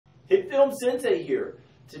Hitfilm Sensei here.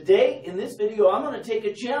 Today, in this video, I'm going to take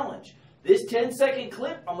a challenge. This 10-second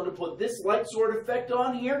clip, I'm going to put this light sword effect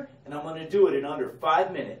on here, and I'm going to do it in under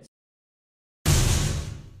 5 minutes.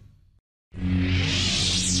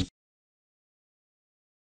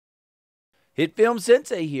 Hitfilm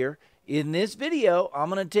Sensei here. In this video, I'm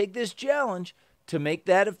going to take this challenge to make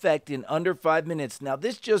that effect in under 5 minutes. Now,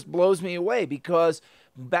 this just blows me away because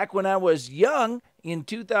back when I was young, in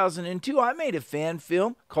 2002, I made a fan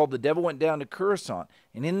film called The Devil Went Down to Coruscant.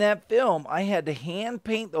 And in that film, I had to hand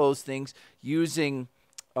paint those things using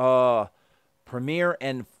Premiere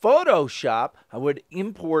and Photoshop. I would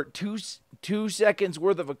import two seconds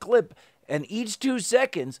worth of a clip, and each 2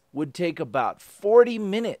 seconds would take about 40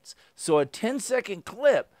 minutes. So a 10-second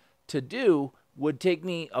clip to do would take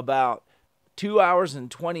me about 2 hours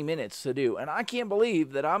and 20 minutes to do. And I can't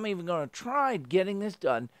believe that I'm even going to try getting this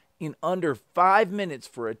done in under 5 minutes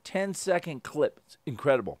for a 10-second clip. It's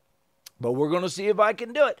incredible. But we're going to see if I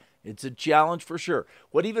can do it. It's a challenge for sure.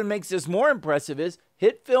 What even makes this more impressive is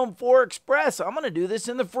Hitfilm 4 Express. I'm going to do this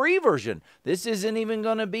in the free version. This isn't even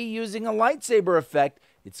going to be using a lightsaber effect.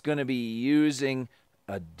 It's going to be using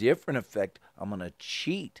a different effect. I'm going to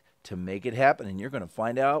cheat to make it happen, and you're going to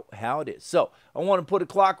find out how it is. So I want to put a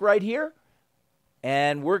clock right here,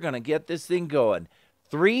 and we're going to get this thing going.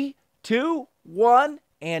 3, 2, 1,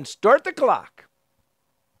 and start the clock.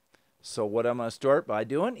 So what I'm going to start by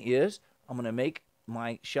doing is I'm going to make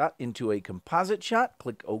my shot into a composite shot.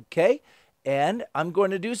 Click OK. And I'm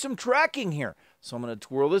going to do some tracking here. So I'm going to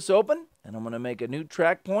twirl this open, and I'm going to make a new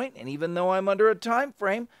track point. And even though I'm under a time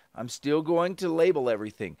frame, I'm still going to label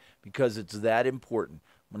everything because it's that important.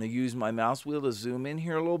 I'm going to use my mouse wheel to zoom in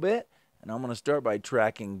here a little bit. And I'm going to start by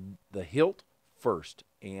tracking the hilt first.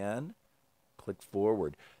 And click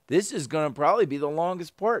forward. This is going to probably be the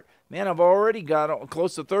longest part. Man, I've already got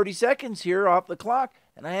close to 30 seconds here off the clock,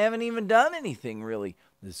 and I haven't even done anything really.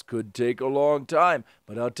 This could take a long time,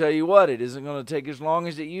 but I'll tell you what, it isn't going to take as long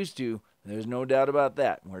as it used to. There's no doubt about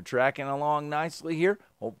that. We're tracking along nicely here.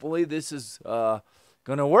 Hopefully this is going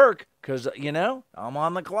to work because, you know, I'm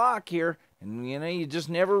on the clock here, and, you know, you just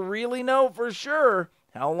never really know for sure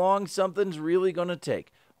how long something's really going to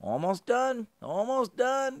take. Almost done. Almost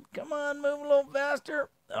done. Come on, move a little faster.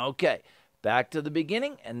 Okay, back to the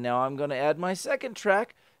beginning, and now I'm going to add my second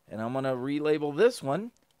track, and I'm going to relabel this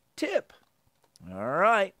one Tip. All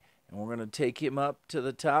right, and we're going to take him up to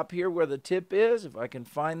the top here where the tip is, if I can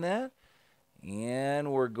find that,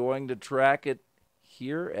 and we're going to track it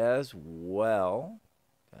here as well.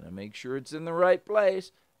 Got to make sure it's in the right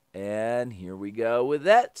place. And here we go with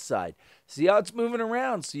that side. See how it's moving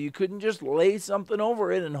around? So you couldn't just lay something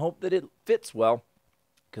over it and hope that it fits well,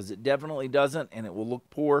 because it definitely doesn't, and it will look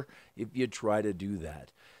poor if you try to do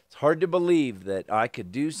that. It's hard to believe that I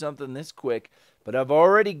could do something this quick, but I've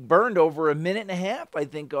already burned over a minute and a half, I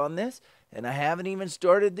think, on this, and I haven't even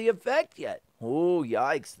started the effect yet. Oh,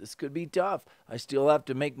 yikes, this could be tough. I still have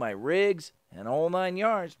to make my rigs and all 9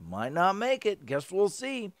 yards. Might not make it. Guess we'll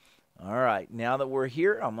see. All right, now that we're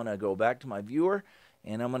here, I'm going to go back to my viewer,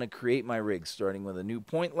 and I'm going to create my rig, starting with a new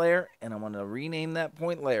point layer, and I'm going to rename that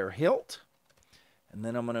point layer Hilt. And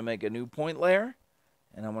then I'm going to make a new point layer,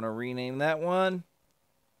 and I'm going to rename that one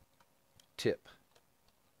Tip.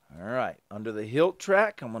 All right, under the hilt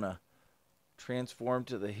track, I'm going to transform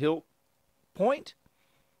to the hilt point,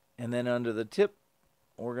 and then under the tip,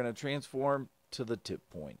 we're going to transform to the tip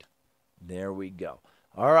point. There we go.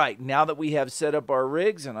 All right, now that we have set up our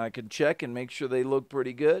rigs, and I can check and make sure they look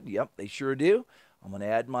pretty good. Yep, they sure do. I'm going to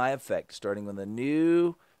add my effect, starting with a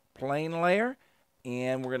new plane layer,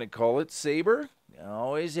 and we're going to call it Saber. You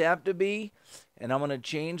always have to be. And I'm going to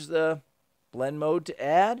change the blend mode to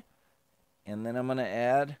add, and then I'm going to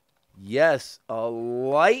add, yes, a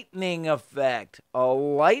lightning effect. A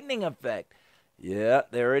lightning effect. Yeah,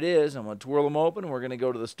 there it is. I'm going to twirl them open. We're going to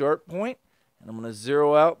go to the start point, and I'm going to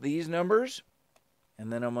zero out these numbers.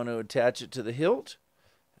 And then I'm going to attach it to the hilt.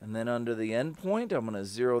 And then under the end point, I'm going to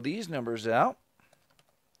zero these numbers out.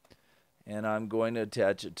 And I'm going to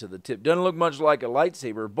attach it to the tip. Doesn't look much like a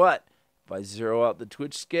lightsaber, but if I zero out the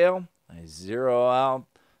twitch scale, I zero out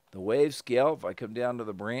the wave scale. If I come down to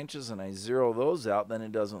the branches and I zero those out, then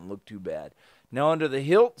it doesn't look too bad. Now under the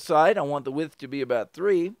hilt side, I want the width to be about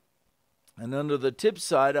 3. And under the tip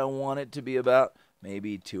side, I want it to be about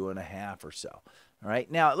maybe 2.5 or so. All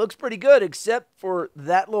right, now it looks pretty good except for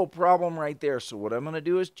that little problem right there. So what I'm going to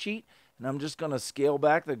do is cheat, and I'm just going to scale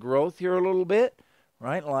back the growth here a little bit,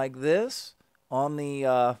 right, like this on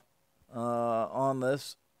the on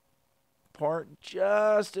this part,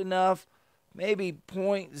 just enough, maybe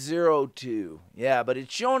 0.02. Yeah, but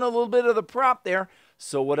it's showing a little bit of the prop there.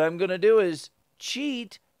 So what I'm going to do is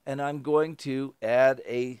cheat and I'm going to add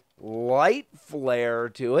a light flare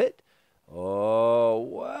to it. Oh,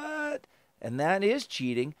 what? And that is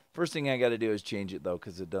cheating. First thing I got to do is change it, though,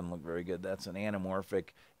 because it doesn't look very good. That's an anamorphic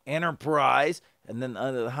Enterprise. And then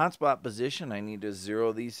under the hotspot position, I need to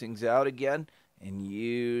zero these things out again and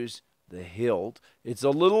use the hilt. It's a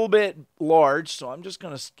little bit large, so I'm just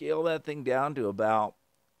going to scale that thing down to about,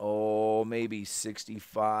 maybe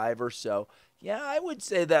 65 or so. Yeah, I would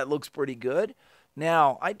say that looks pretty good.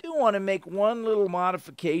 Now, I do want to make one little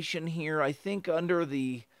modification here. I think under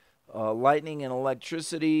the lightning and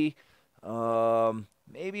electricity,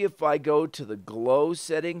 maybe if I go to the glow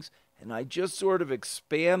settings and I just sort of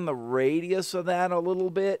expand the radius of that a little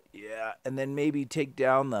bit, yeah, and then maybe take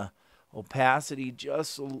down the opacity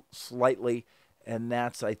just slightly, and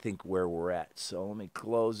that's, I think, where we're at. So let me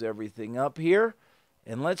close everything up here,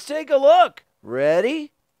 and let's take a look.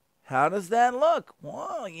 Ready? How does that look?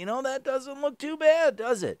 Wow, that doesn't look too bad,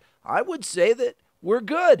 does it? I would say that we're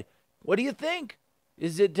good. What do you think?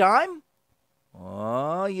 Is it time?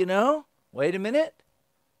 Wait a minute.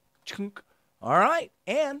 Chunk. All right,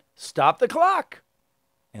 and stop the clock.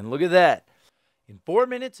 And look at that. In 4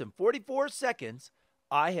 minutes and 44 seconds,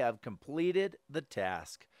 I have completed the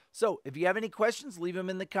task. So if you have any questions, leave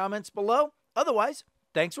them in the comments below. Otherwise,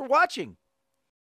 thanks for watching.